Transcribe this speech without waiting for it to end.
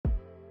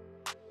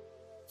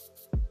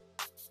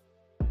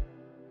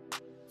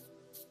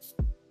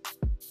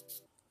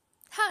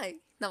Hi,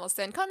 Namaste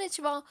and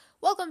Konnichiwa.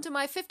 Welcome to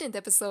my 15th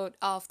episode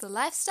of The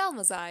Lifestyle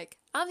Mosaic.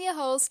 I'm your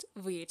host,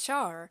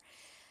 VHR.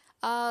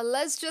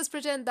 Let's just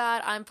pretend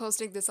that I'm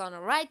posting this on the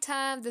right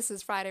time. This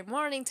is Friday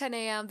morning, 10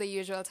 a.m., the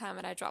usual time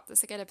when I drop the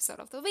second episode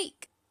of the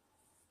week.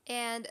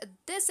 And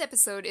this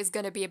episode is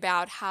going to be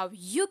about how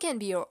you can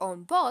be your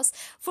own boss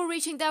for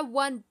reaching that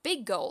one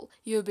big goal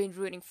you've been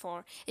rooting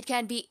for. It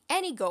can be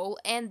any goal,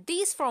 and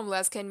these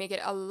formulas can make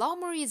it a lot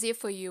more easier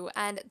for you,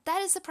 and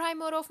that is the prime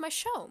motto of my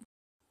show.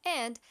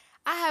 And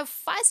I have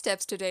 5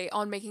 steps today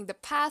on making the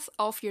path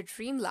of your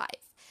dream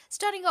life,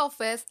 starting off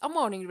with a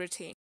morning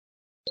routine.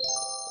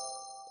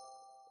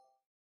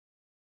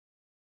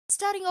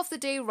 Starting off the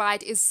day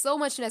right is so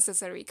much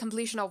necessary.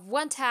 Completion of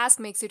one task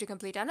makes you to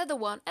complete another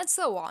one, and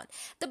so on.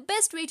 The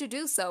best way to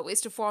do so is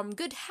to form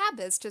good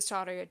habits to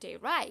start your day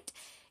right.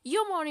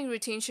 Your morning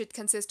routine should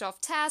consist of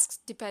tasks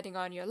depending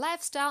on your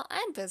lifestyle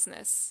and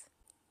business.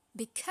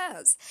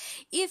 Because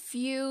if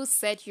you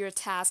set your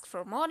task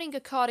for morning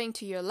according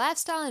to your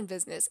lifestyle and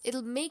business,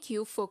 it'll make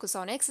you focus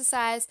on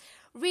exercise,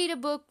 read a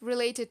book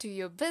related to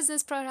your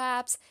business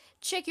perhaps,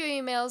 check your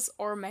emails,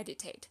 or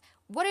meditate.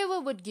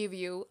 Whatever would give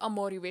you a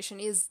motivation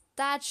is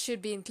that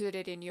should be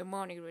included in your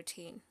morning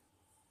routine.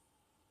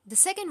 The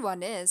second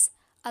one is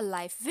a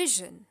life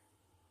vision.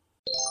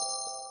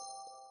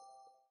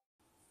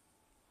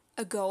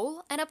 A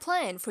goal and a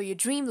plan for your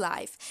dream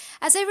life.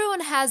 As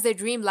everyone has their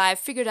dream life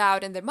figured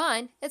out in their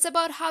mind, it's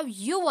about how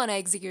you want to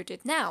execute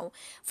it now.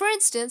 For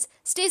instance,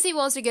 Stacy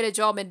wants to get a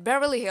job in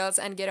Beverly Hills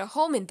and get a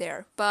home in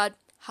there, but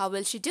how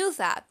will she do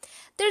that?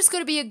 There's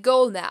going to be a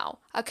goal now,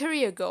 a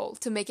career goal,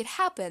 to make it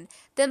happen.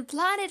 Then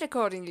plan it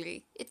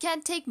accordingly. It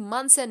can take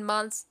months and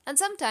months, and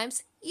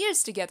sometimes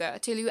years together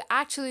till you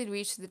actually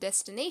reach the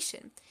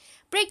destination.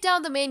 Break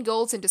down the main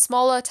goals into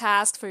smaller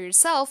tasks for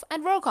yourself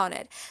and work on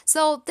it.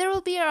 So there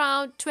will be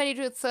around 20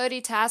 to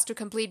 30 tasks to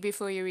complete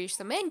before you reach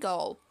the main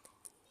goal.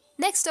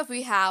 Next up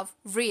we have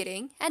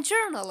reading and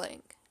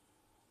journaling.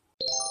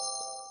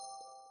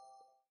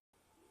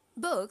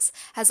 Books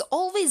has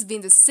always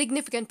been the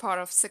significant part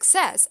of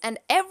success, and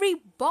every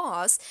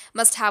boss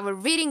must have a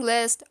reading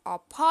list, a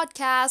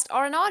podcast,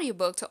 or an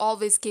audiobook to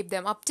always keep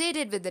them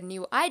updated with the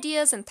new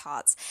ideas and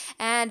thoughts.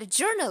 And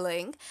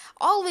journaling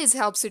always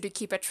helps you to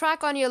keep a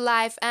track on your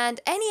life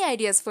and any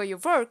ideas for your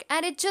work,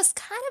 and it just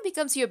kind of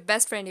becomes your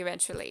best friend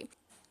eventually.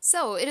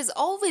 So, it is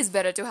always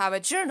better to have a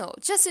journal,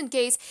 just in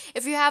case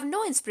if you have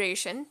no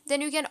inspiration,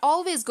 then you can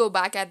always go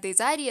back at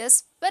these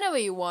ideas whenever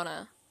you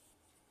wanna.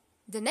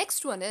 The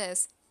next one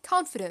is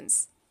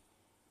confidence.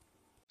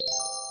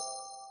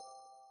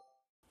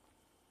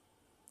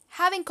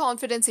 Having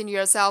confidence in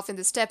yourself in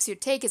the steps you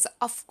take is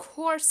of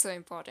course so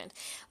important.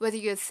 Whether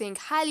you think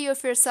highly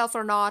of yourself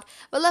or not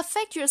will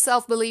affect your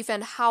self-belief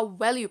and how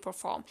well you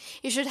perform.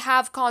 You should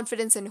have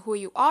confidence in who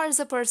you are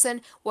as a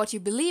person, what you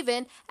believe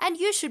in, and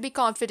you should be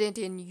confident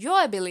in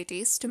your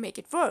abilities to make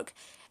it work.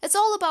 It's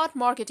all about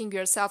marketing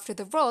yourself to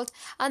the world.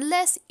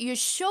 Unless you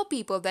show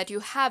people that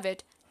you have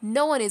it,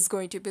 no one is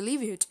going to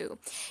believe you too.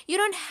 You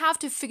don't have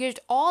to figure it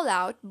all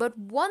out, but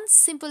one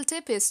simple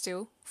tip is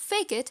to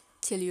fake it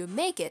till you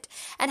make it.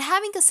 And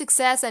having a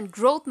success and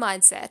growth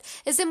mindset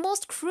is the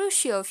most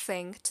crucial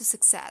thing to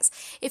success.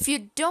 If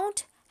you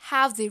don't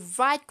have the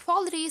right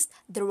qualities,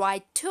 the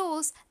right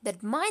tools,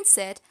 that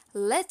mindset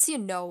lets you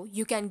know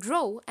you can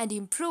grow and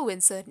improve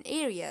in certain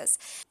areas.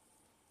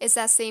 It's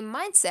that same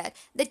mindset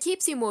that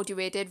keeps you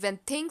motivated when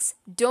things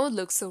don't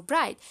look so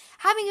bright.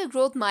 Having a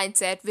growth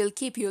mindset will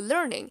keep you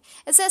learning.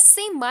 It's that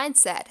same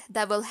mindset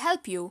that will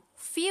help you,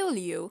 fuel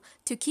you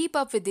to keep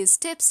up with these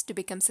tips to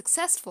become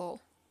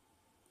successful.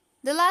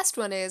 The last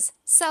one is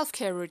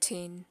self-care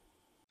routine.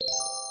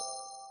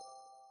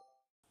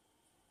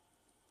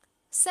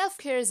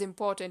 Self-care is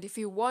important if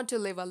you want to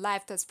live a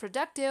life that's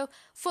productive,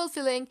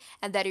 fulfilling,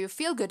 and that you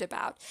feel good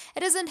about.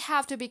 It doesn't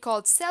have to be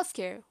called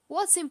self-care.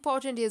 What's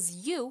important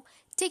is you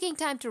taking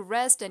time to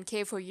rest and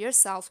care for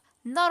yourself,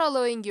 not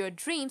allowing your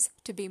dreams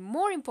to be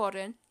more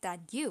important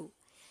than you.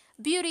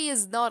 Beauty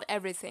is not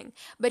everything,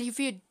 but if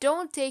you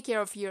don't take care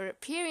of your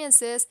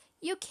appearances,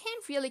 you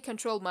can't really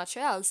control much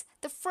else.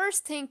 The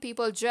first thing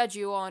people judge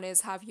you on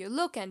is how you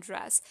look and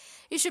dress.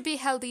 You should be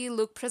healthy,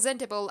 look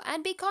presentable,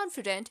 and be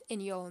confident in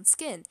your own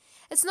skin.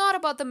 It's not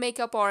about the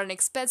makeup or an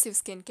expensive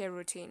skincare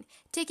routine.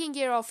 Taking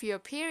care of your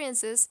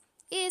appearances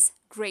is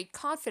great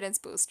confidence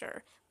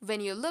booster.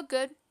 When you look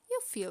good, you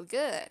feel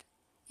good.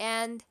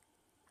 And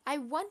I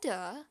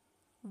wonder,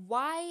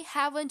 why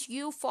haven't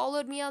you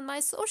followed me on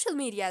my social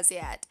medias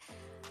yet?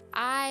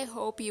 I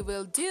hope you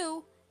will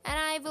do, and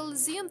I will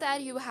assume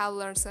that you have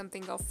learned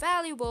something of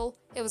valuable.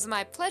 It was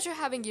my pleasure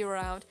having you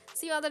around.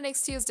 See you on the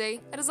next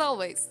Tuesday, and as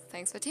always,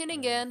 thanks for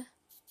tuning in.